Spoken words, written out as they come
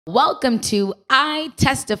Welcome to I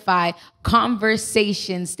Testify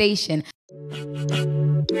Conversation Station.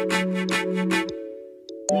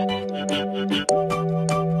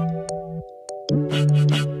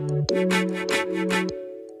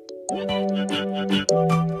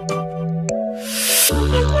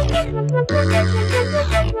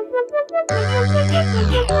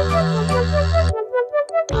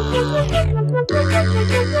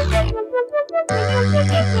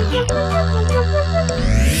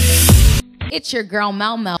 It's your girl,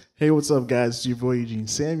 Mel Mel. Hey, what's up, guys? It's your boy, Eugene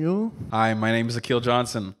Samuel. Hi, my name is Akil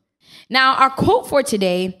Johnson. Now, our quote for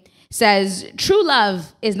today says, "True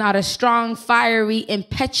love is not a strong, fiery,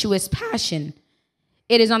 impetuous passion.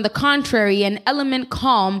 It is, on the contrary, an element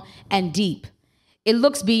calm and deep. It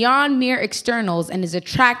looks beyond mere externals and is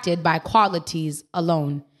attracted by qualities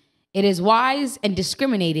alone. It is wise and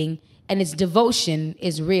discriminating, and its devotion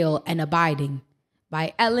is real and abiding."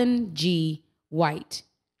 By Ellen G. White.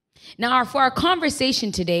 Now, for our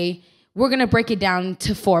conversation today, we're going to break it down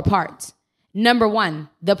to 4 parts. Number 1,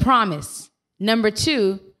 the promise. Number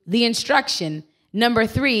 2, the instruction. Number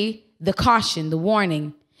 3, the caution, the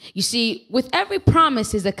warning. You see, with every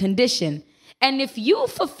promise is a condition. And if you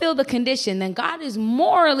fulfill the condition, then God is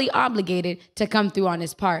morally obligated to come through on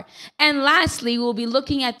his part. And lastly, we'll be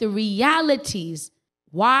looking at the realities.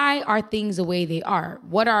 Why are things the way they are?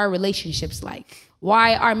 What are our relationships like?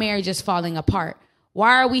 Why are marriages falling apart?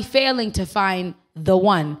 Why are we failing to find the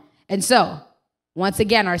one? And so, once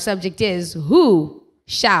again, our subject is, who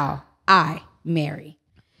shall I marry?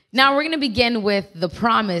 Now, we're going to begin with the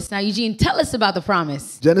promise. Now, Eugene, tell us about the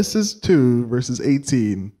promise. Genesis 2, verses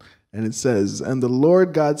 18. And it says, "And the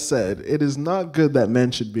Lord God said, it is not good that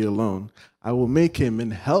man should be alone. I will make him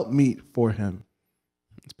an helpmeet for him."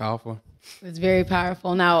 It's powerful. It's very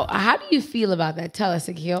powerful. Now, how do you feel about that? Tell us,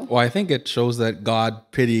 Akil. Well, I think it shows that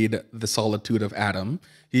God pitied the solitude of Adam.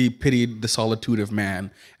 He pitied the solitude of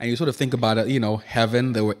man. And you sort of think about it,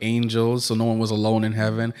 heaven, there were angels, so no one was alone in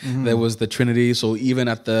heaven. Mm-hmm. There was the Trinity, so even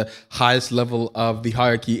at the highest level of the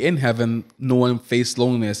hierarchy in heaven, no one faced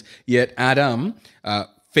loneliness. Yet Adam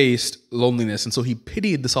faced loneliness, and so he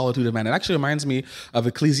pitied the solitude of man. It actually reminds me of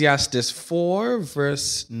Ecclesiastes 4,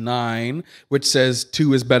 verse 9, which says,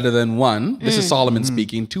 2 is better than 1. This is Solomon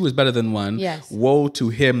speaking. 2 is better than 1. Yes. Woe to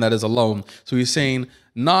him that is alone. So he's saying,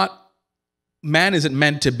 man isn't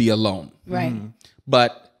meant to be alone. Right.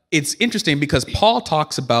 But it's interesting because Paul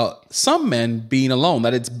talks about some men being alone,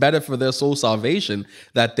 that it's better for their soul salvation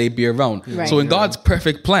that they be alone. Right. So in God's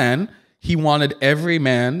perfect plan, he wanted every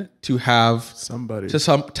man to have somebody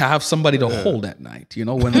have somebody to hold at night,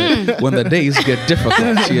 when the days get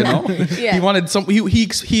difficult, Yeah. He wanted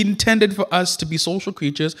he intended for us to be social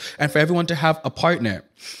creatures and for everyone to have a partner.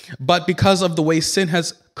 But because of the way sin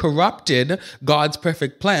has corrupted God's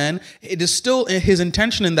perfect plan, it is still his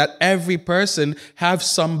intention in that every person have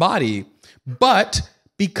somebody. But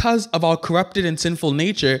because of our corrupted and sinful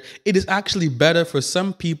nature, it is actually better for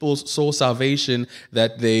some people's soul salvation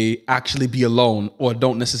that they actually be alone or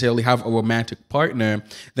don't necessarily have a romantic partner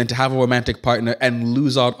than to have a romantic partner and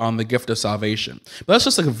lose out on the gift of salvation. But that's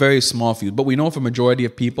just like a very small few. But we know for a majority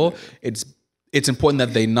of people, it's important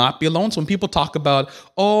that they not be alone. So when people talk about,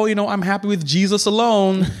 I'm happy with Jesus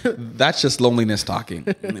alone, that's just loneliness talking.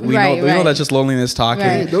 We know that's just loneliness talking.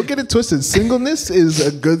 Right. Hey, don't get it twisted. Singleness is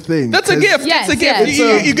a good thing. That's a gift. Yes, it's a yes.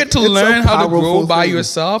 gift. You get to learn how to grow by thing.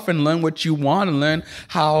 yourself and learn what you want and learn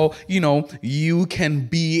how, you can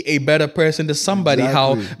be a better person to somebody.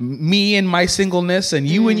 Exactly. How me and my singleness and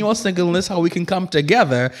you and your singleness, how we can come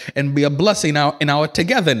together and be a blessing in our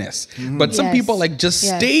togetherness. But some Yes. people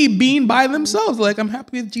stay being by themselves. Like, I'm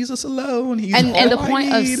happy with Jesus alone. He's And the all I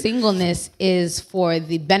point of need. singleness is for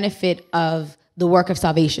the benefit of the work of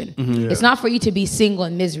salvation. Yeah. It's not for you to be single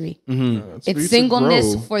in misery. It's for you It's to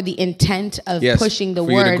singleness grow. for the intent of Yes, pushing the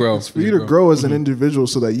for you to word. grow. It's for you to grow as an individual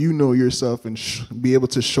so that you know yourself and be able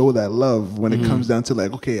to show that love when it comes down to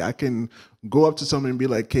okay, I can go up to someone and be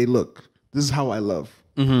like, "Hey, look, this is how I love.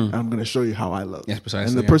 I'm going to show you how I love." Yes, precisely,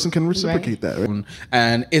 And the yeah. person can reciprocate that. Right?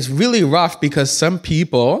 And it's really rough because some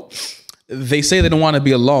people, they say they don't want to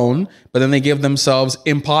be alone, but then they give themselves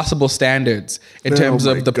impossible standards in terms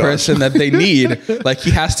my of the gosh. person that they need. Like,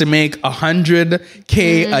 he has to make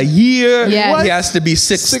 $100K a year. Yes. He has to be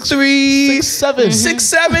 6'3", 6'7".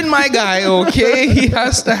 6'7", my guy. Okay, he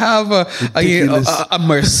has to have a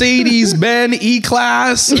Mercedes-Benz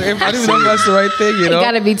E-Class. I don't even know if that's the right thing. You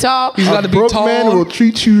gotta be tall. He's got to be Broke tall. man will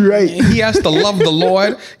treat you right. He has to love the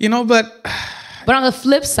Lord. But But on the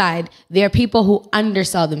flip side, there are people who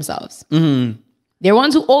undersell themselves. Mm-hmm. There are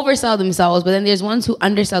ones who oversell themselves, but then there's ones who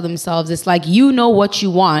undersell themselves. It's like, you know what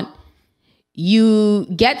you want. you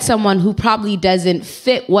get someone who probably doesn't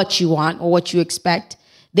fit what you want or what you expect.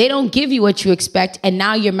 They don't give you what you expect, and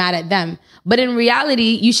now you're mad at them. But in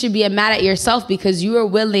reality, you should be mad at yourself because you are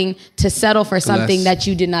willing to settle for something that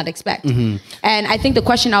you did not expect. And I think the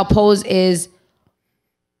question I'll pose is,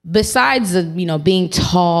 besides being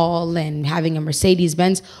tall and having a Mercedes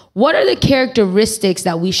Benz, what are the characteristics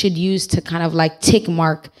that we should use to kind of like tick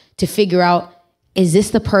mark to figure out, is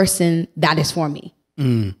this the person that is for me?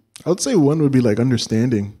 I would say one would be like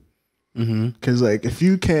understanding, because like if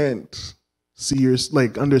you can't see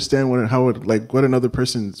understand what another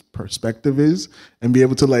person's perspective is, and be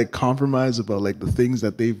able to like compromise about like the things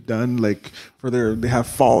that they've done, like they have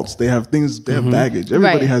faults, they have things, they have baggage.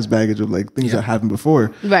 Everybody has baggage of like things that happened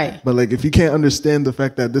before. Right. But like if you can't understand the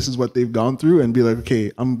fact that this is what they've gone through and be like,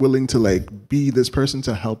 okay, I'm willing to like be this person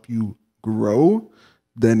to help you grow,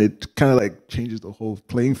 then it kind of like changes the whole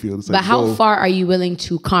playing field. It's but like, how far are you willing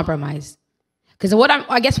to compromise? Because what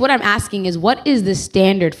I'm asking is, what is the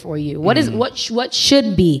standard for you? What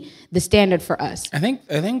should be the standard for us? I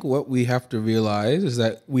think what we have to realize is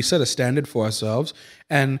that we set a standard for ourselves,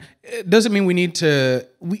 and it doesn't mean we need to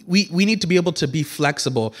be able to be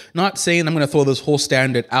flexible. Not saying I'm going to throw this whole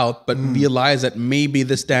standard out, but realize that maybe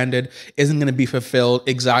the standard isn't going to be fulfilled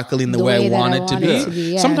exactly in the way I want it to be.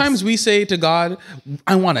 Yes. Sometimes we say to God,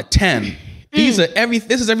 I want a 10. This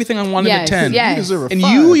is everything I wanted a 10. Yes. You deserve a And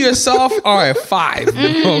 5. you yourself are a 5.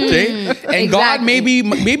 Okay? And God, Exactly.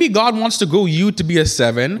 maybe God wants to grow you to be a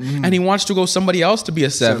 7, and he wants to grow somebody else to be a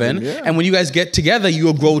 7. Yeah. And when you guys get together,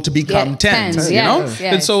 you'll grow to become 10s, tens, you know? yes.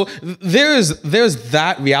 And so there's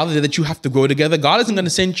that reality that you have to grow together. God isn't going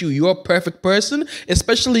to send you your perfect person,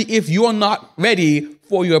 especially if you're not ready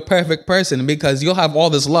for your perfect person, because you'll have all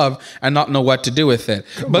this love and not know what to do with it.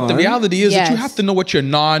 But the reality is that you have to know what your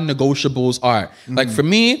non-negotiables are. Like for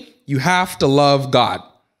me, you have to love God.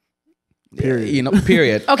 Period.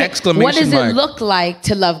 Period. Okay. Exclamation what does mark. it look like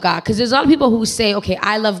to love God? Because there's a lot of people who say, okay,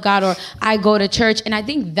 I love God, or I go to church. And I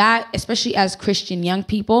think that, especially as Christian young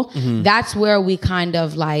people, that's where we kind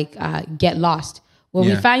of like get lost. When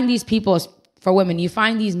we find these people, for women, you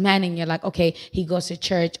find these men and you're like, okay, he goes to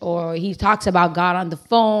church, or he talks about God on the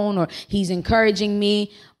phone, or he's encouraging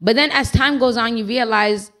me. But then as time goes on, you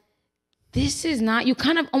realize this is not, you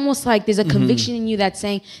kind of almost like there's a conviction in you that's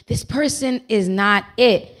saying this person is not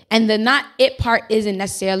it. And the not it part isn't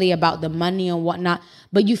necessarily about the money and whatnot,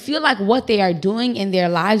 but you feel like what they are doing in their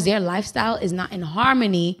lives, their lifestyle is not in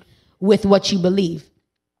harmony with what you believe.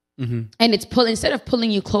 And it's instead of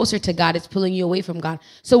pulling you closer to God, it's pulling you away from God.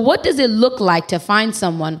 So what does it look like to find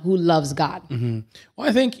someone who loves God? Well,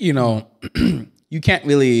 I think, you can't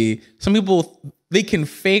really, some people, they can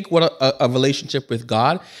fake what a relationship with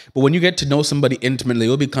God, but when you get to know somebody intimately, it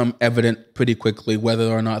will become evident pretty quickly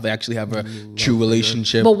whether or not they actually have a true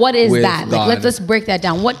relationship. But what is with that? God. Like, let's break that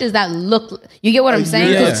down. What does that look like? You get what I'm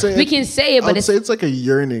saying? 'Cause we can say it, but I'd say it's like a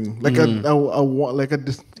yearning, like a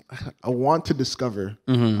want to discover.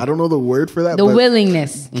 I don't know the word for that. the but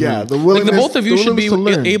willingness. Yeah, the Like willingness. the both of you should be to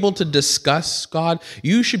learn. able to discuss God.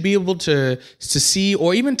 You should be able to see,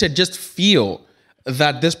 or even to just feel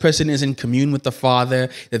that this person is in commune with the Father,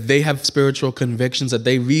 that they have spiritual convictions, that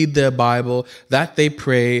they read their Bible, that they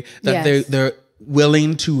pray, that Yes. they're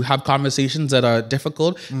willing to have conversations that are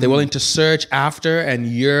difficult. They're willing to search after and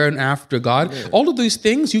yearn after God. All of these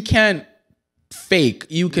things you can't fake.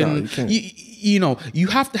 You can, you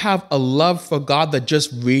have to have a love for God that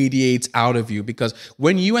just radiates out of you, because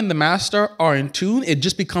when you and the master are in tune, it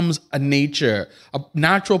just becomes a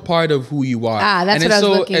natural part of who you are. That's what I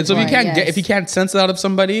was looking And so for, if you can't sense that out of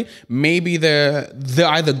somebody, maybe they're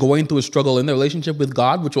either going through a struggle in their relationship with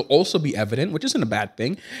God, which will also be evident, which isn't a bad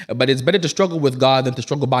thing, but it's better to struggle with God than to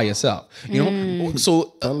struggle by yourself. You know,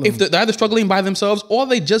 so if they're either struggling by themselves, or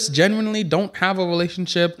they just genuinely don't have a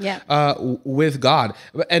relationship with God.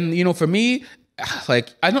 And for me, like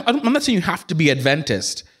I'm not saying you have to be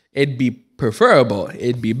Adventist. It'd be preferable.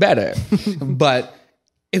 It'd be better. But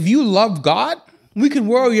if you love God, we can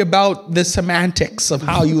worry about the semantics of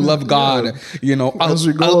how you love God, as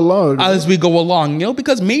we go along. As we go along,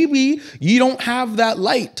 because maybe you don't have that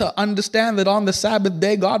light to understand that on the Sabbath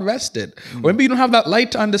day God rested. Or maybe you don't have that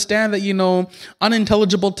light to understand that,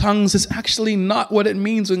 unintelligible tongues is actually not what it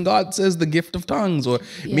means when God says the gift of tongues. Or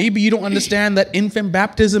maybe you don't understand that infant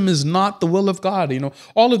baptism is not the will of God.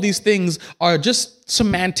 All of these things are just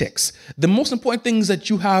semantics. The most important thing is that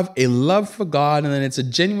you have a love for God, and then it's a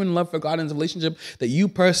genuine love for God and a relationship that you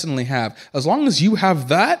personally have. As long as you have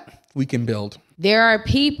that, we can build. There are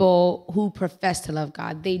people who profess to love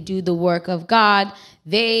God. They do the work of God.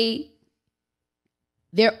 They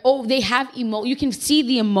have you can see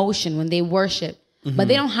the emotion when they worship, but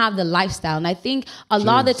they don't have the lifestyle. And I think a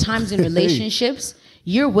lot of the times in relationships,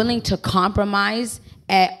 you're willing to compromise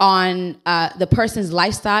on the person's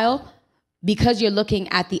lifestyle because you're looking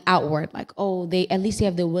at the outward, like, oh, they at least they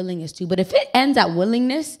have the willingness to. But if it ends at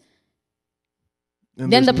willingness,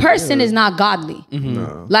 then the person is not godly.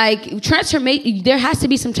 No. Like transformation, there has to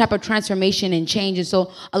be some type of transformation and change. And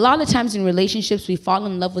so a lot of times in relationships, we fall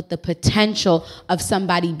in love with the potential of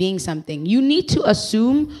somebody being something. You need to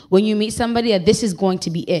assume when you meet somebody that this is going to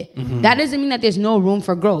be it. That doesn't mean that there's no room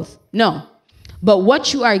for growth. No. But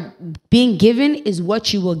what you are being given is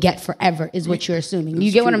what you will get forever, is what you're assuming.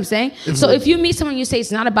 You get what I'm saying? So if you meet someone, you say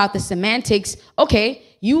it's not about the semantics, okay,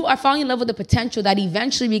 you are falling in love with the potential that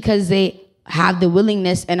eventually, because they have the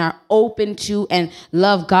willingness and are open to and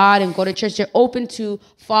love God and go to church, they're open to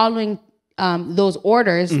following those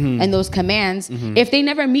orders and those commands. If they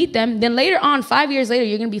never meet them, then later on, 5 years later,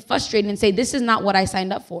 you're going to be frustrated and say, this is not what I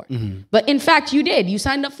signed up for. But in fact, you did. You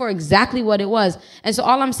signed up for exactly what it was. And so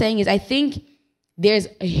all I'm saying is I think there's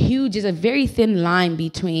a very thin line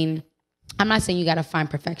between, I'm not saying you got to find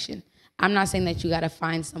perfection. I'm not saying that you got to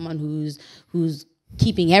find someone who's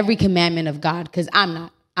keeping every commandment of God, because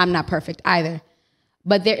I'm not perfect either.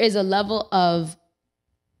 But there is a level of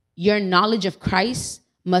your knowledge of Christ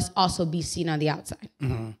must also be seen on the outside.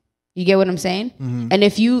 You get what I'm saying? And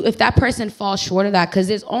if that person falls short of that, because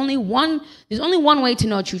there's only one way to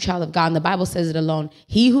know a true child of God, and the Bible says it alone.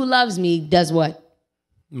 He who loves me does what?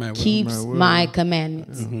 Keeps my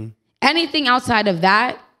commandments. Anything outside of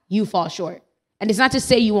that, you fall short. And it's not to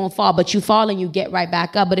say you won't fall, but you fall and you get right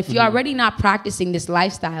back up. But if you're already not practicing this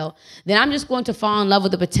lifestyle, then I'm just going to fall in love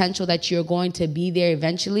with the potential that you're going to be there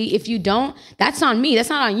eventually. If you don't, that's on me. That's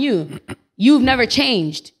not on you. You've never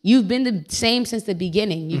changed. You've been the same since the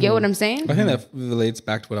beginning. You get what I'm saying? I think that relates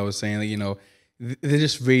back to what I was saying. Like, it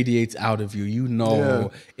just radiates out of you.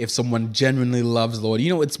 If someone genuinely loves the Lord.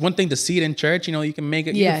 It's one thing to see it in church. You can make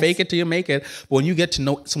it, you can fake it till you make it. But when you get to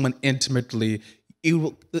know someone intimately,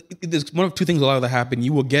 there's one of two things will either happen.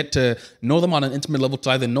 You will get to know them on an intimate level to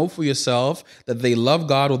either know for yourself that they love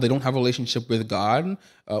God or they don't have a relationship with God.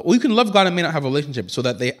 Or you can love God and may not have a relationship. So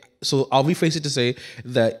I'll rephrase it to say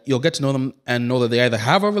that you'll get to know them and know that they either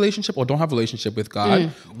have a relationship or don't have a relationship with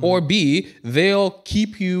God. Or B, they'll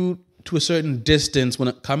keep you to a certain distance when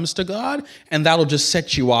it comes to God, and that'll just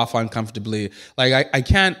set you off uncomfortably. Like I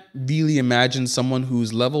can't really imagine someone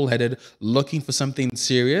who's level-headed looking for something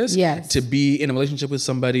serious to be in a relationship with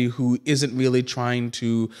somebody who isn't really trying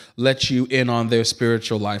to let you in on their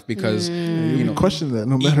spiritual life, because question that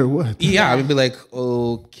no matter what. I would be like,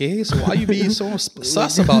 okay, so why you being so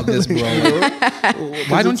sus about this, bro?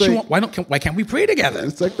 Why can't we pray together?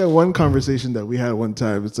 It's like that one conversation that we had one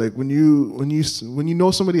time. It's like when you know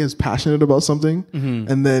somebody has passionate about something,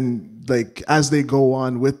 and then like as they go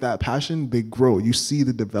on with that passion, they grow. You see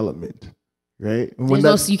the development, right?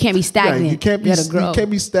 You can't be stagnant. You can't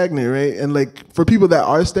be stagnant, right? And like for people that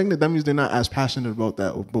are stagnant, that means they're not as passionate about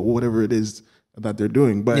that, but whatever it is that they're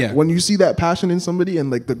doing. But when you see that passion in somebody and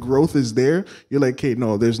like the growth is there, you're like, okay,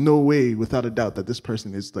 no, there's no way without a doubt that this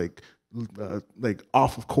person is like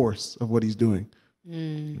off of course of what he's doing.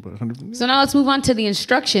 So now let's move on to the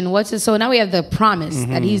instruction. So now we have the promise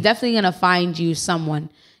that he's definitely going to find you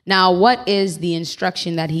someone. Now, what is the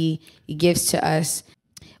instruction that he gives to us?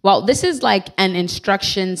 Well, this is like an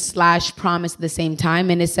instruction / promise at the same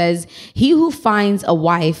time. And it says, he who finds a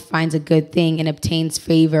wife finds a good thing and obtains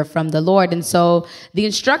favor from the Lord. And so the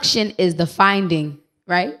instruction is the finding,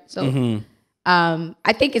 right? So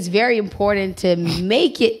I think it's very important to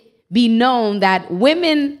make it be known that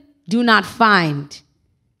women do not find.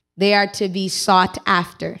 They are to be sought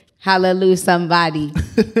after. Hallelujah, somebody.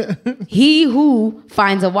 He who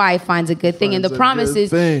finds a wife finds a good thing. And the promise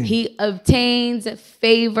is he obtains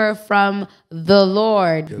favor from the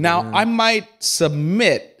Lord. Now, I might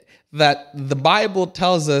submit that the Bible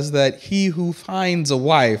tells us that he who finds a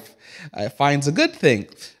wife finds a good thing.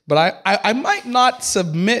 But I might not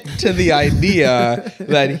submit to the idea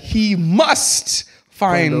that he must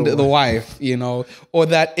find the wife, or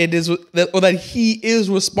that he is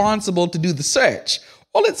responsible to do the search.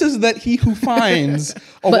 All it says is that he who finds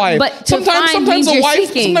a wife. But sometimes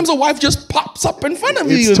a wife just pops up in front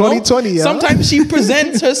of you. It's 2020. Yeah? Sometimes she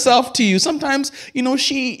presents herself to you. Sometimes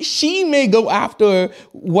she may go after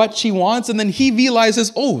what she wants, and then he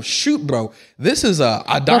realizes, oh shoot, bro, this is a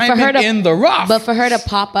diamond in the rough. But for her to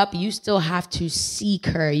pop up, you still have to seek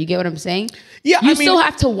her. You get what I'm saying? Yeah, you still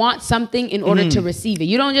have to want something in order to receive it.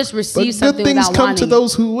 You don't just receive something without wanting. Good things come to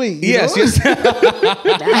those who wait. Yes.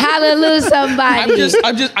 Hallelujah, somebody.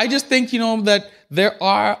 I just think that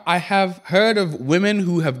I have heard of women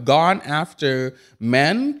who have gone after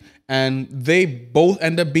men and they both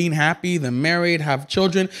end up being happy. They're married, have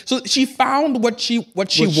children. So she found what she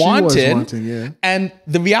was wanted. wanting, yeah. And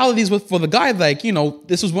the reality is for the guy, like, you know,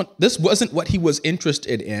 this wasn't what he was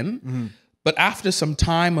interested in. But after some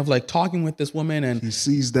time of like talking with this woman, and He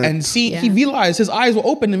sees that. and he realized, his eyes were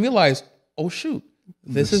open and realized, oh shoot,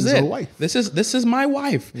 this is is it. her wife. This is my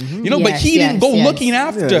wife. You know, but Yes, he didn't yes, go yes. looking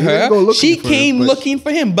after Yeah, he didn't her. go looking She for her, came but- looking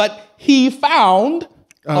for him, but he found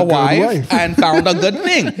a good wife wife. and found a good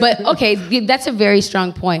thing. But okay, that's a very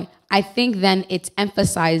strong point. I think then it's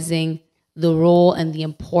emphasizing the role and the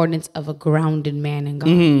importance of a grounded man in God.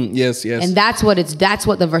 Yes, yes. And that's what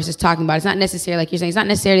the verse is talking about. It's not necessarily like you're saying, it's not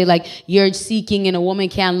necessarily like you're seeking and a woman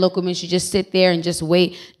can't look, women should just sit there and just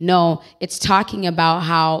wait. No, it's talking about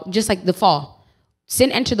how, just like the fall, sin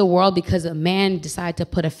entered the world because a man decided to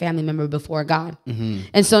put a family member before God.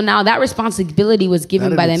 And so now that responsibility was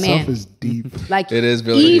given that by in the itself man. is deep. Like It is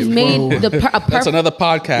really Eve deep. made a That's perfect. another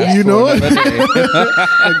podcast. You for know? another day.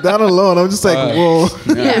 Like that alone, I'm just like, whoa.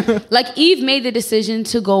 Yeah. Like Eve made the decision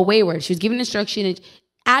to go wayward. She was given instruction, and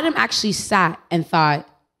Adam actually sat and thought,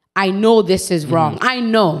 I know this is wrong. I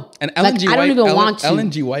know. And Ellen G. I White, don't even want to.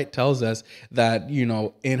 Ellen G. White tells us that, you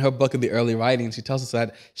know, in her book of the early writings, she tells us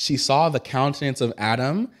that she saw the countenance of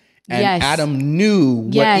Adam, and Yes. Adam knew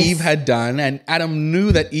what Yes. Eve had done, and Adam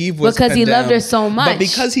knew that Eve was Because he loved her condemned. so much. But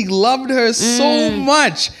because he loved her so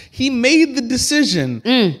much, he made the decision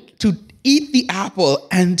to eat the apple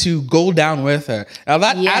and to go down with her. Now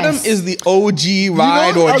that Yes. Adam is the OG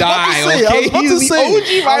ride or die. Okay, he's the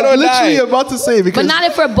OG ride or literally die. about to say because But not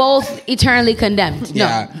if we're both eternally condemned. No.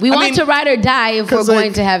 Yeah. We I want mean, to ride or die if we're 'cause, going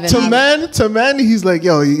like, to heaven. To men, he's like,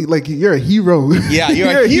 yo, you're a hero. Yeah,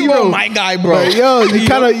 you're a hero, my guy, bro. But yo,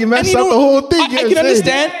 you messed And up the whole thing. I could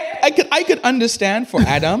understand. I could understand for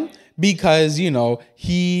Adam because, you know,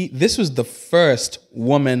 this was the first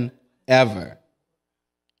woman ever.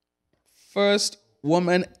 First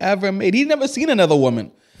woman ever made. He'd never seen another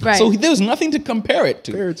woman. Right. So there was nothing to compare it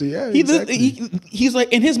to. Compare it to, yeah, He- exactly. he's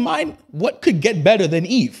like, in his mind, what could get better than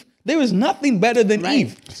Eve? There was nothing better than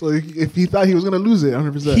Eve. So if he thought he was gonna lose it,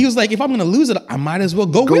 100%. He was like, if I'm gonna lose it, I might as well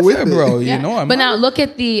go Go with with her, it. bro. Yeah. You know, but now look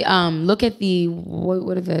at the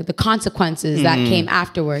what are the consequences that came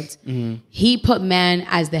afterwards. He put man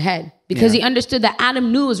as the head because he understood that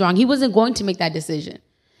Adam knew it was wrong. He wasn't going to make that decision.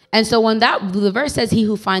 And so when the verse says he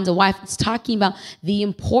who finds a wife, it's talking about the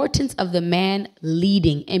importance of the man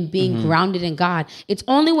leading and being grounded in God. It's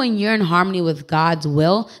only when you're in harmony with God's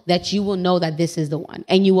will that you will know that this is the one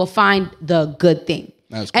and you will find the good thing.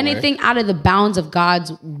 That's correct. Anything out of the bounds of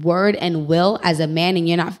God's word and will as a man, and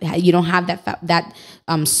you don't have that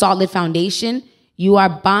solid foundation, you are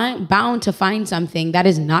bound to find something that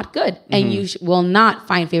is not good, and you will not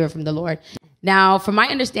find favor from the Lord. Now, from my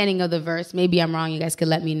understanding of the verse, maybe I'm wrong. You guys could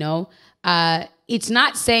let me know. It's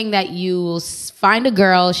not saying that you will find a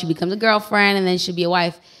girl, she becomes a girlfriend, and then she'll be a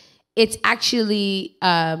wife. It's actually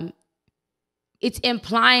it's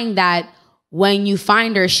implying that when you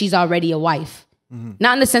find her, she's already a wife.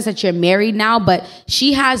 Not in the sense that you're married now, but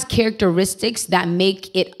she has characteristics that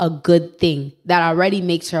make it a good thing, that already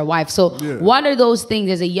makes her a wife. So what are those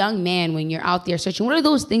things as a young man when you're out there searching? What are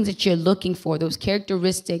those things that you're looking for, those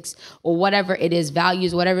characteristics or whatever it is,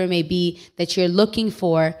 values, whatever it may be that you're looking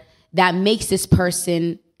for that makes this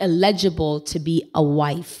person eligible to be a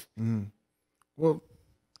wife? Well,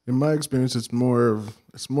 in my experience, it's more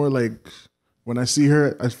like when I see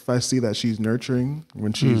her, if I see that she's nurturing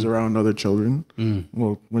when she's around other children,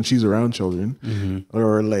 well, when she's around children,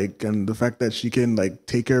 or like, and the fact that she can like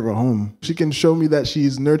take care of a home, she can show me that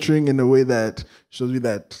she's nurturing in a way that shows me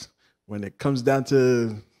that when it comes down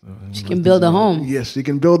to, She can build a home. yes, she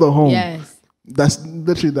can build a home. Yes.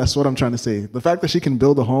 That's what I'm trying to say. The fact that she can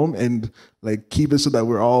build a home and like keep it so that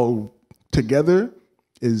we're all together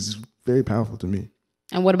is very powerful to me.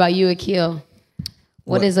 And what about you, Akil?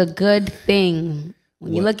 What is a good thing?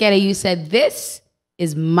 When you look at it, you said, this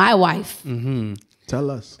is my wife. Tell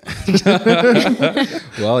us.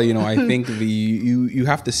 Well, you know, I think you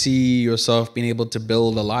have to see yourself being able to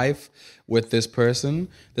build a life with this person.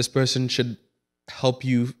 This person should help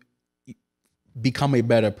you become a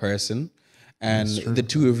better person, and the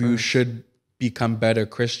two of you should become better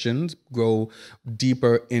Christians, grow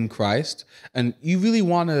deeper in Christ. And you really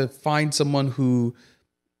want to find someone who,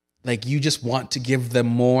 like, you just want to give them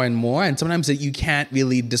more and more, and sometimes that you can't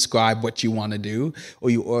really describe what you want to do,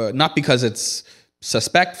 or not because it's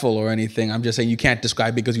suspectful or anything. I'm just saying you can't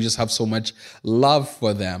describe because you just have so much love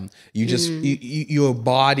for them. You just your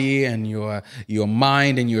body and your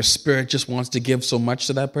mind and your spirit just wants to give so much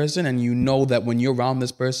to that person, and you know that when you're around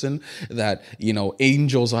this person, that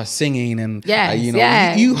angels are singing, and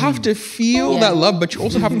you have to feel that love, but you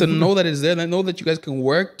also have to know that it's there, and know that you guys can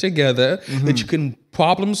work together, that you can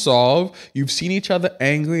problem solve. You've seen each other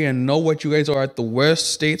angry and know what you guys are at the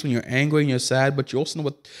worst states, when you're angry and you're sad, but you also know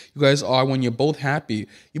what you guys are when you're both happy.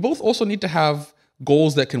 You both also need to have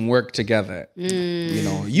goals that can work together.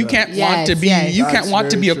 You can't want to be can't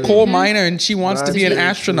want to be a coal miner and she wants to be an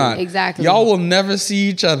astronaut. Exactly. Y'all will never see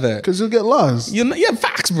each other because you'll get lost.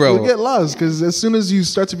 Facts, bro. You'll get lost because as soon as you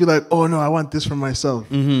start to be like, oh no, I want this for myself.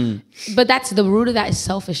 But that's the root of that is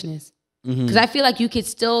selfishness. Because I feel like you could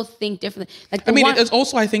still think differently. Like it's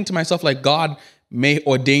also, I think to myself, like, God may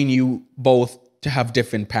ordain you both to have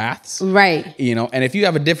different paths. Right. And if you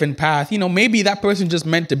have a different path, maybe that person just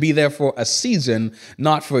meant to be there for a season,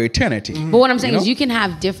 not for eternity. But what I'm saying is you can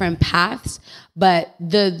have different paths, but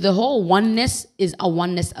the whole oneness is a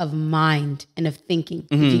oneness of mind and of thinking.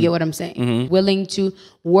 If you get what I'm saying. Willing to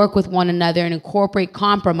work with one another and incorporate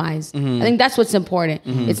compromise. I think that's what's important.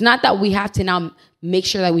 It's not that we have to now make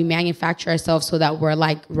sure that we manufacture ourselves so that we're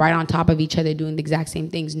like right on top of each other doing the exact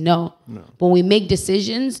same things. No. When we make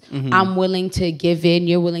decisions, I'm willing to give in,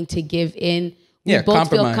 you're willing to give in. We both compromise.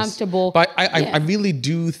 feel comfortable. But I really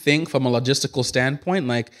do think from a logistical standpoint,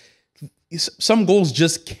 like some goals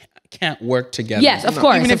just can't work together. Yes, of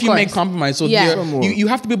course. Even if you make compromise. So Yeah. you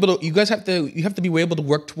have to be able to, you guys have to be able to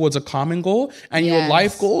work towards a common goal, and your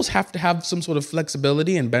life goals have to have some sort of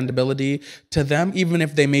flexibility and bendability to them, even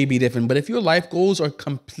if they may be different. But if your life goals are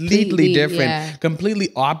completely different, completely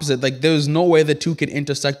opposite, like there's no way the two can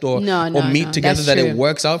intersect or meet together, that it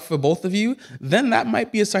works out for both of you, then that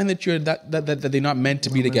might be a sign that you're that they're not meant to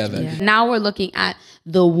be together. Yeah. Now we're looking at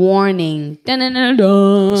the warning. So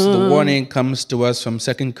the warning comes to us from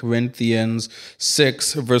 2 Corinthians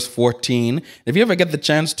 6, verse 14. If you ever get the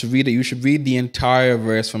chance to read it, you should read the entire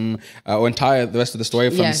verse from, the rest of the story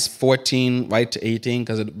from 14 right to 18,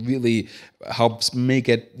 because it really helps make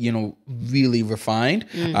it, really refined.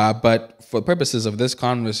 But for purposes of this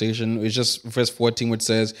conversation, it's just verse 14, which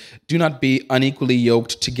says, "Do not be unequally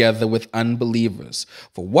yoked together with unbelievers.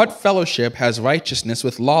 For what fellowship has righteousness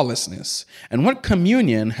with lawlessness? And what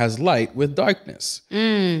communion has light with darkness?"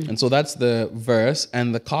 And so that's the verse.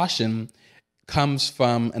 And the caution comes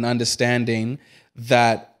from an understanding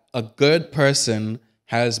that a good person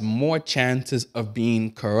has more chances of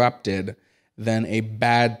being corrupted than a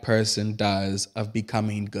bad person does of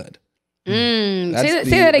becoming good. Say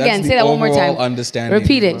that again. Say that one more time. Understanding.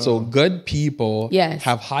 Repeat it. So good people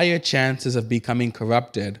have higher chances of becoming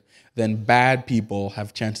corrupted than bad people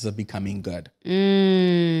have chances of becoming good.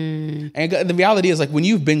 And the reality is, like, when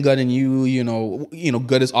you've been good and you know,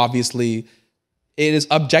 good is obviously, it is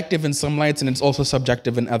objective in some lights and it's also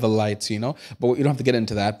subjective in other lights, but you don't have to get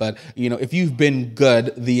into that. But, if you've been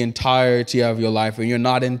good the entirety of your life and you're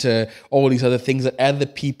not into all these other things that other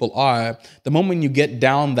people are, the moment you get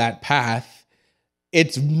down that path,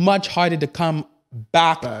 it's much harder to come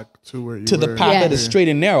back to the path that is straight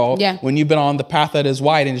and narrow when you've been on the path that is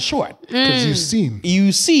wide and short. Because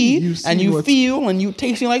you see and you feel and you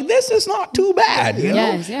taste, like, this is not too bad.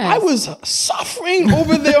 I was suffering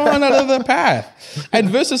over there on another path. And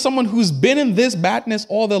versus someone who's been in this badness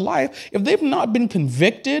all their life, if they've not been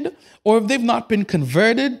convicted or if they've not been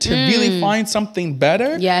converted to really find something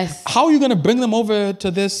better, how are you going to bring them over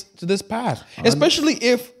to this path? Especially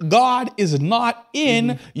if God is not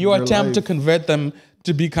in your attempt life to convert them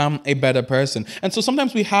to become a better person. And so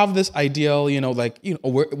sometimes we have this ideal,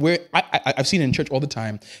 I've seen it in church all the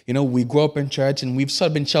time. We grow up in church and we've sort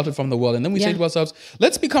of been sheltered from the world. And then we say to ourselves,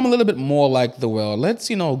 let's become a little bit more like the world. Let's,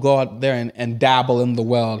 go out there and dabble in the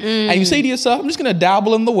world. And you say to yourself, I'm just going to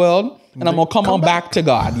dabble in the world and I'm going to come on back to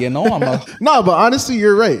God, No, but honestly,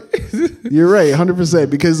 you're right. You're right, 100%.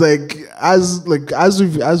 Because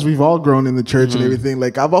as we've all grown in the church and everything,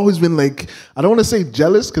 like, I've always been like, I don't want to say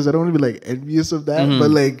jealous because I don't want to be like envious of that,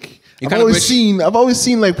 but like, I've always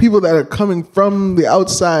seen like people that are coming from the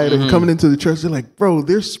outside and coming into the church. They're like, bro,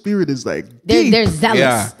 their spirit is like deep. They're zealous.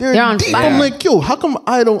 Yeah. They're on deep. Fire. I'm like, yo, how come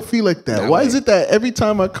I don't feel like that? Why is it that every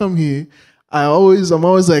time I come here, I'm always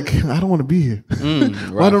like, I don't want to be here.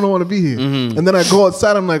 Why don't I want to be here? And then I go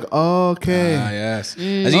outside, I'm like, okay. Yes.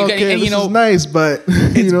 This is nice, but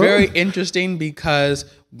it's very interesting because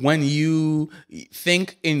when you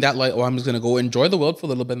think in that like, oh, I'm just going to go enjoy the world for a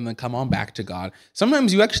little bit and then come on back to God.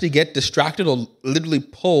 Sometimes you actually get distracted or literally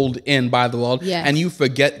pulled in by the world, Yes. and you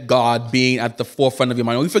forget God being at the forefront of your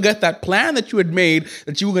mind. Or you forget that plan that you had made,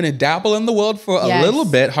 that you were going to dabble in the world for a Yes. little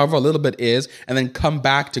bit, however a little bit is, and then come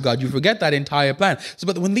back to God. You forget that entire plan. So,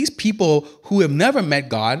 but when these people who have never met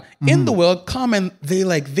God in the world come and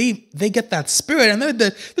they get that spirit and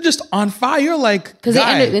they're just on fire, like, Because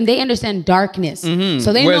they understand darkness.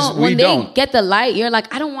 So they Whereas know when we they don't. get the light, you're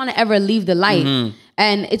like, I don't want to ever leave the light.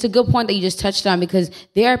 And it's a good point that you just touched on, because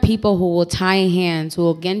there are people who will tie hands, who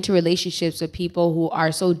will get into relationships with people who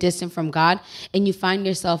are so distant from God, and you find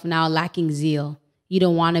yourself now lacking zeal. You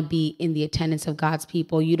don't want to be in the attendance of God's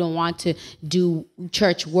people. You don't want to do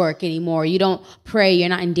church work anymore. You don't pray. You're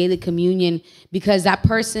not in daily communion, because that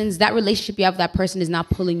relationship you have with that person is not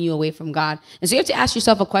pulling you away from God. And so you have to ask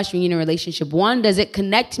yourself a question when you're in a relationship. One, does it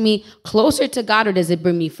connect me closer to God, or does it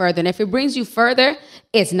bring me further? And if it brings you further,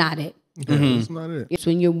 it's not it. That's not it. It's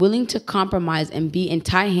when you're willing to compromise and be in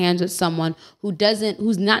tie hands with someone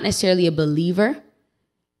who's not necessarily a believer,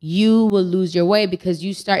 you will lose your way, because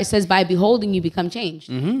it says by beholding you become changed.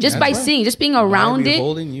 Just by seeing, just being around it,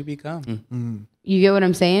 beholding you become. you get what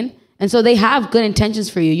I'm saying? And so they have good intentions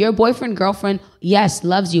for you. Your boyfriend, girlfriend, yes,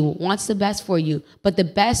 loves you, wants the best for you, but the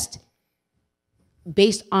best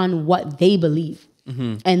based on what they believe.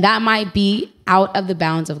 And that might be out of the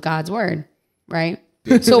bounds of God's word, right?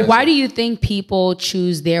 So why do you think people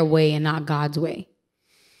choose their way and not God's way?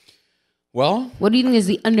 Well, What do you think is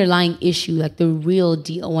the underlying issue, like the real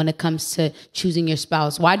deal when it comes to choosing your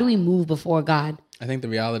spouse? Why do we move before God? I think the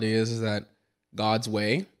reality is that God's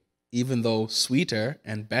way, even though sweeter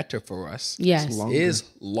and better for us, Yes. is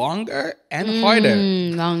longer and harder.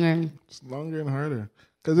 Longer. It's longer and harder.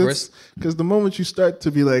 Because the moment you start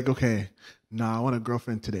to be like, okay, nah, I want a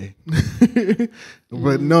girlfriend today.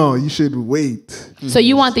 But no, you should wait. So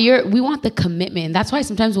you want we want the commitment. And that's why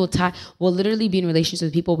sometimes we'll literally be in relationships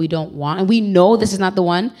with people we don't want. And we know this is not the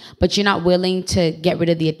one, but you're not willing to get rid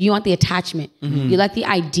of you want the attachment. You like the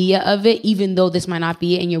idea of it, even though this might not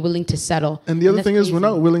be it, and you're willing to settle. And the other that's thing is, we're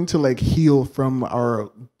crazy. not willing to like heal from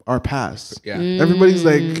our past. Yeah. Everybody's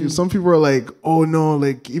like, some people are like, oh no,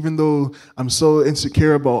 like even though I'm so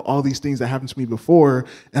insecure about all these things that happened to me before,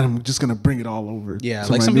 and I'm just gonna bring it all over. Yeah,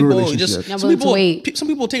 to like my some new people relationship. Not willing to wait. some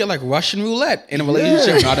people take it like Russian roulette in a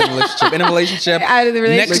relationship, not in a relationship. In a relationship, Out of the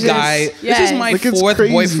next relationship. guy, this Yes. is my Like, it's fourth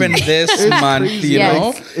crazy. boyfriend this month, crazy. you Yes. know?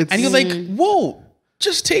 It's- And you're like, whoa,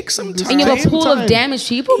 just take some time. And you have a Same pool of time. damaged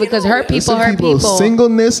people, because hurt people Listen, hurt people.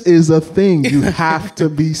 Singleness is a thing. You have to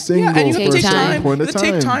be single Yeah, and you Take have for to a take time. certain time. point You of have to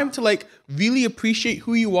time. take time to like really appreciate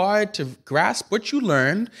who you are, to grasp what you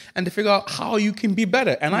learned, and to figure out how you can be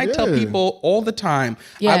better. And I tell Yeah. people all the time,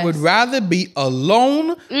 Yes. I would rather be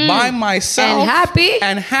alone by myself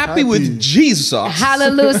And happy. with Jesus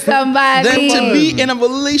Hallelujah, somebody. than to be in a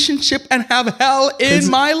relationship and have hell in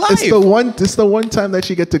my life. It's the one time that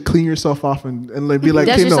you get to clean yourself off and like be like,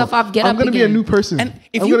 Dust okay, no, yourself off, get I'm up gonna be a again. new person. And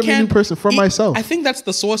if I'm you gonna be a new person for myself. I think that's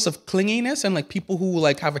the source of clinginess and like people who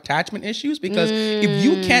like have attachment issues, because if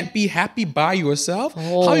you can't be happy by yourself,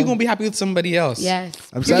 how are you gonna be happy with somebody else? Yes.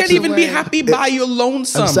 I'm You sad can't to- even be happy by your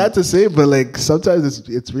lonesome. I'm sad to say, but like sometimes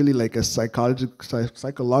it's really like a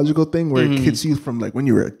psychological thing where it hits you from like when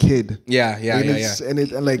you were a kid. Yeah.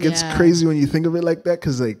 And like it's Yeah. crazy when you think of it like that,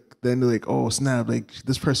 because like then they're like, oh snap, like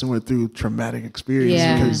this person went through traumatic experience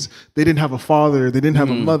Yeah. because they didn't have a father, they didn't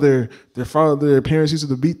have a mother, their parents used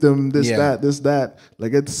to beat them, this that.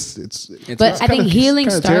 Like it's But I think healing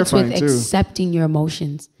kinda starts with terrifying, too. accepting your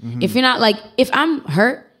emotions. If you're not like, if I'm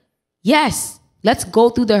hurt, yes, let's go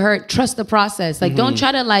through the hurt. Trust the process. Like, don't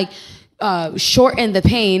try to like shorten the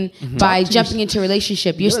pain by jumping into a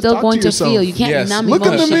relationship. You're gotta still talk going to to yourself. feel. You can't Yes. numb Look in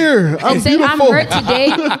the emotion. mirror. I'm And say, I'm beautiful. hurt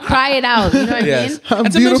today. Cry it out. You know what I Yes. mean? I'm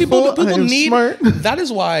And sometimes beautiful, people I am need smart. that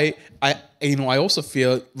is why I also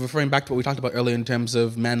feel, referring back to what we talked about earlier in terms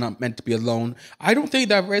of man not meant to be alone, I don't think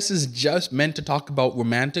that verse is just meant to talk about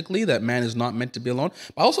romantically, that man is not meant to be alone.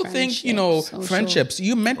 But I also think, Social. friendships,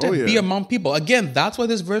 you're meant to Oh, yeah. be among people. Again, that's why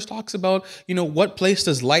this verse talks about, what place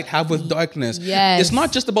does light have with darkness? Yes. It's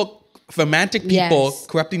not just about romantic people Yes.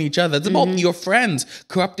 corrupting each other. It's about your friends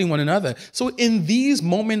corrupting one another. So in these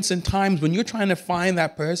moments and times when you're trying to find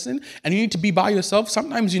that person and you need to be by yourself,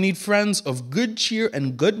 sometimes you need friends of good cheer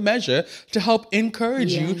and good measure to help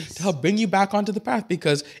encourage you, Yes. to help bring you back onto the path.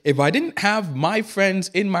 Because if I didn't have my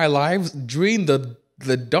friends in my lives during the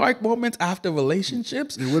dark moments after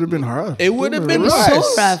relationships, It would have been hard. it would have been rough.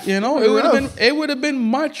 worse. So rough. It would have been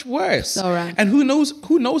much worse. So rough. And who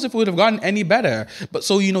knows if it would have gotten any better. But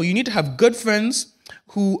so you need to have good friends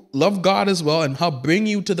who love God as well and help bring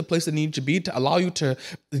you to the place that you need to be to allow you to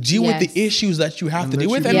deal with Yes. the issues that you have to let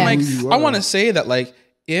deal with. you And be like, who you I are. want to say that like,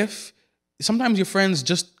 if sometimes your friends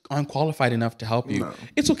just aren't qualified enough to help you,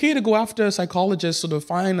 it's okay to go after a psychologist or to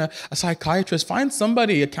find a psychiatrist, find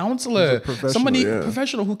somebody, a counselor, professional, somebody yeah.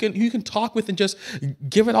 professional who you can talk with and just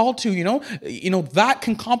give it all to, you know, that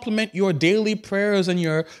can complement your daily prayers and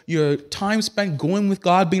your time spent going with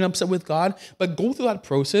God, being upset with God, but go through that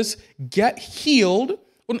process, get healed.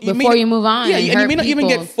 Before you move on Yeah, and and you hurt may not even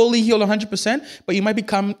people. get fully healed 100%, but you might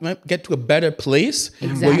get to a better place where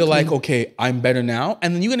Exactly. you're like, okay, I'm better now.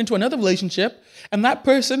 And then you get into another relationship and that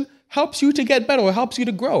person helps you to get better or helps you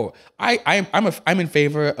to grow. I'm in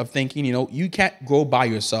favor of thinking, you know, you can't grow by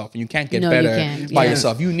yourself and you can't get No, you better can't. by Yeah.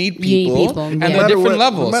 yourself. You need You need people, people, and yeah. they're different No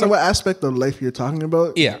levels. matter So- what aspect of life you're talking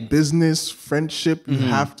about, Yeah. business, friendship, you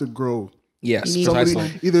have to grow. yes, You need precisely.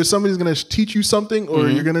 people. Either somebody's gonna teach you something, or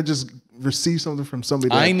you're gonna just receive something from somebody.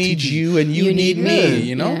 That I need teaches you and you need me,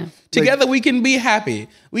 you know? Yeah. Together we can be happy.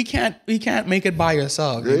 We can't make it by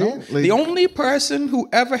yourself, you know? Right? Like- The only person who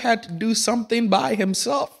ever had to do something by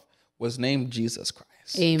himself was named Jesus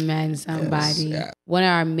Christ. Amen, somebody. yeah. One of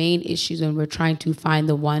our main issues when we're trying to find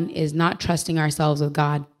the one is not trusting ourselves with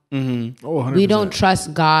God. Oh, 100%. We don't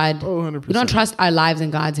trust God. Oh, 100%. We don't trust our lives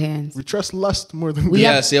in God's hands. We trust lust more than We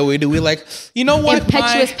have- Yes, yeah, we do. We like, you know what?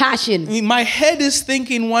 Impetuous passion. My head is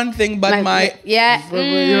thinking one thing, but my yeah.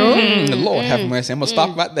 Lord have mercy. I'm gonna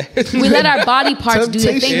stop right there. We let our body parts do the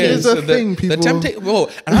Temptation thinking. is a thing, people.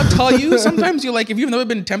 And I'll tell you, sometimes you're like, if you've never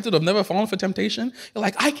been tempted or never fallen for temptation, you're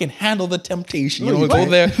like, I can handle the temptation. You know, you go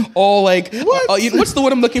can't. there all like, what's the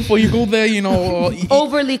word I'm looking for? You go there, you know,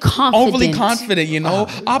 Overly confident. overly confident, you know,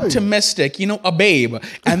 optimistic, you know, a babe.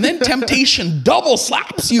 And then temptation double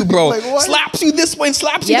slaps you, bro. Like what? Slaps you this way and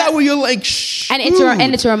slaps you Yeah. that way. You're like, shh. And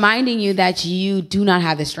it's reminding you that you do not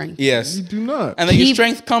have the strength. Yes. You do not. And then your Keep-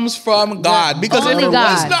 strength comes from God. Because if Only it was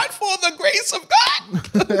God. not for the grace of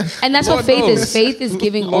God. And that's Lord what faith knows. is. Faith is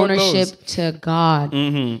giving Lord ownership knows. to God.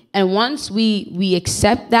 And once we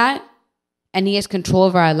accept that and he has control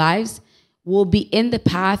over our lives, we'll be in the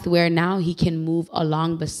path where now he can move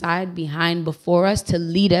along beside, behind, before us to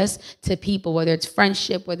lead us to people, whether it's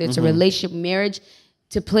friendship, whether it's a relationship, marriage,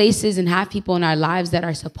 to places and have people in our lives that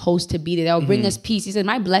are supposed to be there. That will bring us peace. He said,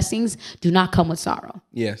 my blessings do not come with sorrow.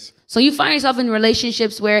 Yes. So you find yourself in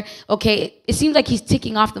relationships where, okay, it seems like he's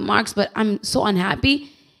ticking off the marks, but I'm so unhappy.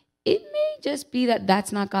 It may just be that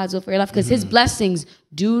that's not God's will for your life, because his blessings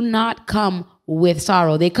do not come with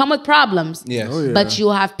sorrow. They come with problems, Yes. Oh, yeah. but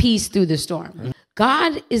you'll have peace through the storm.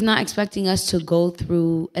 God is not expecting us to go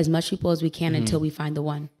through as much people as we can until we find the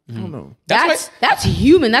one. I don't know. That's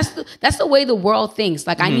human. That's the way the world thinks.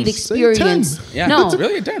 Like I need experience. Yeah. No, It's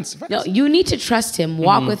really intense. no, you need to trust him,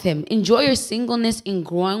 walk with him, enjoy your singleness in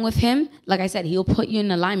growing with him. Like I said, he'll put you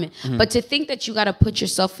in alignment. But to think that you got to put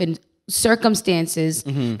yourself in circumstances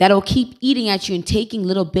that'll keep eating at you and taking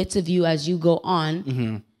little bits of you as you go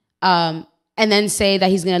on, and then say that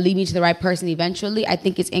he's going to lead me to the right person eventually, I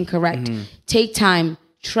think it's incorrect. Take time,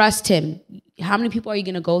 trust him. How many people are you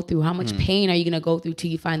going to go through? How much pain are you going to go through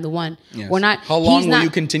till you find the one? Yes. We're not. How long he's will not-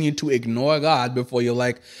 you continue to ignore God before you're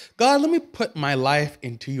like, God, let me put my life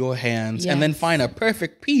into your hands and then Yes. find a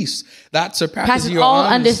perfect peace that surpasses Passes your all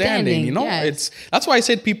understanding. You know, understanding, yes. that's why I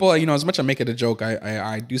said people, you know, as much as I make it a joke,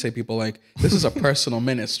 I do say people like, this is a personal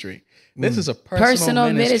ministry. This is a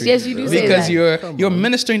personal ministry. Yes, you do say because that. you're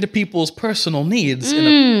ministering to people's personal needs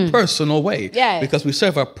in a personal way. Yes. Because we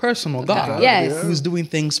serve a personal God Yes. who's doing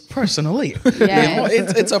things personally. Yes. You know,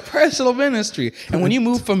 it's a personal ministry. And when you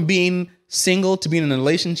move from being single to being in a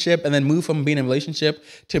relationship and then move from being in a relationship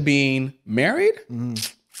to being married,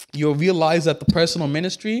 you'll realize that the personal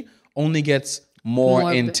ministry only gets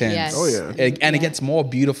more intense. yes. Oh, yeah. And it gets more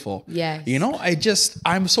beautiful. Yes. You know,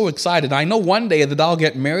 I'm so excited. I know one day that I'll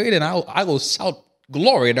get married and I will shout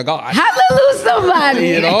glory to God. Hallelujah, somebody.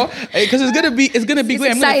 You know, because it's gonna be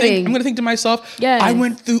great. exciting. I'm gonna think to myself, Yes. I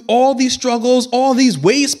went through all these struggles, all these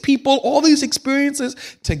ways, people, all these experiences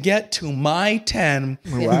to get to my 10.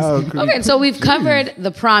 Wow. Okay, so we've covered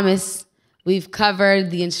the promise, we've covered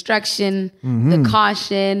the instruction, the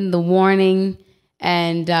caution, the warning,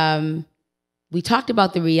 and we talked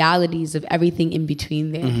about the realities of everything in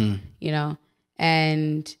between there, you know,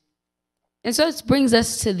 and so it brings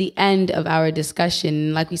us to the end of our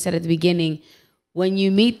discussion. Like we said at the beginning, when you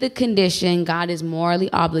meet the condition, God is morally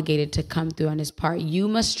obligated to come through on his part. You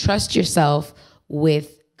must trust yourself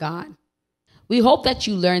with God. We hope that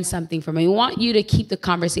you learned something from it. We want you to keep the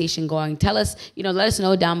conversation going. Tell us, let us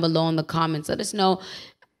know down below in the comments. Let us know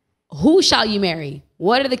who shall you marry?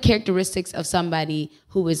 What are the characteristics of somebody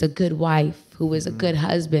who is a good wife, who is a good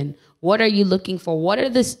husband? What are you looking for? What are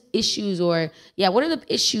the issues what are the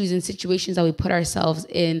issues and situations that we put ourselves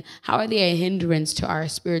in? How are they a hindrance to our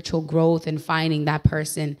spiritual growth and finding that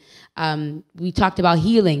person? We talked about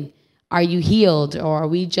healing. Are you healed, or are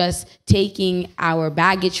we just taking our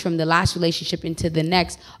baggage from the last relationship into the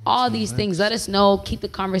next? All these things, let us know. Keep the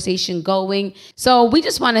conversation going. So we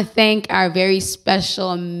just want to thank our very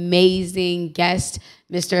special, amazing guest,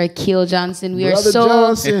 Mr. Akil Johnson. We Brother are so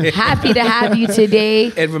Johnson. happy to have you today.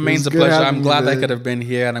 It remains It's a good pleasure. having I'm you, glad I man. could have been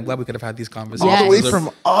here, and I'm glad we could have had these conversations. All the way Yes. from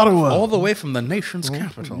Ottawa. All the way from the nation's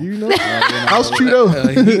capital. You know, how's Trudeau?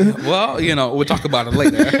 We'll talk about it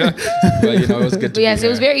later. But, it was good to But yes, be it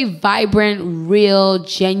was here. very vibrant, real,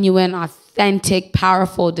 genuine, authentic,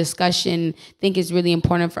 powerful discussion. I think it's really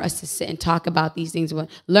important for us to sit and talk about these things,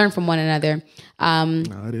 learn from one another. No,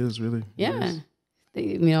 it is really. Yeah.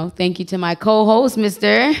 Thank you to my co-host,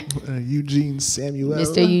 Mr. Eugene Samuel.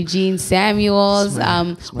 Mr. Eugene Samuels.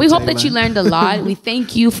 We hope that you learned a lot. We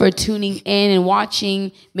thank you for tuning in and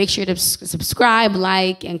watching. Make sure to subscribe,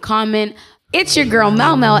 like, and comment. It's your girl,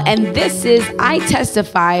 Mel Mel, and this is I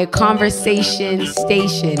Testify Conversation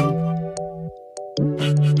Station.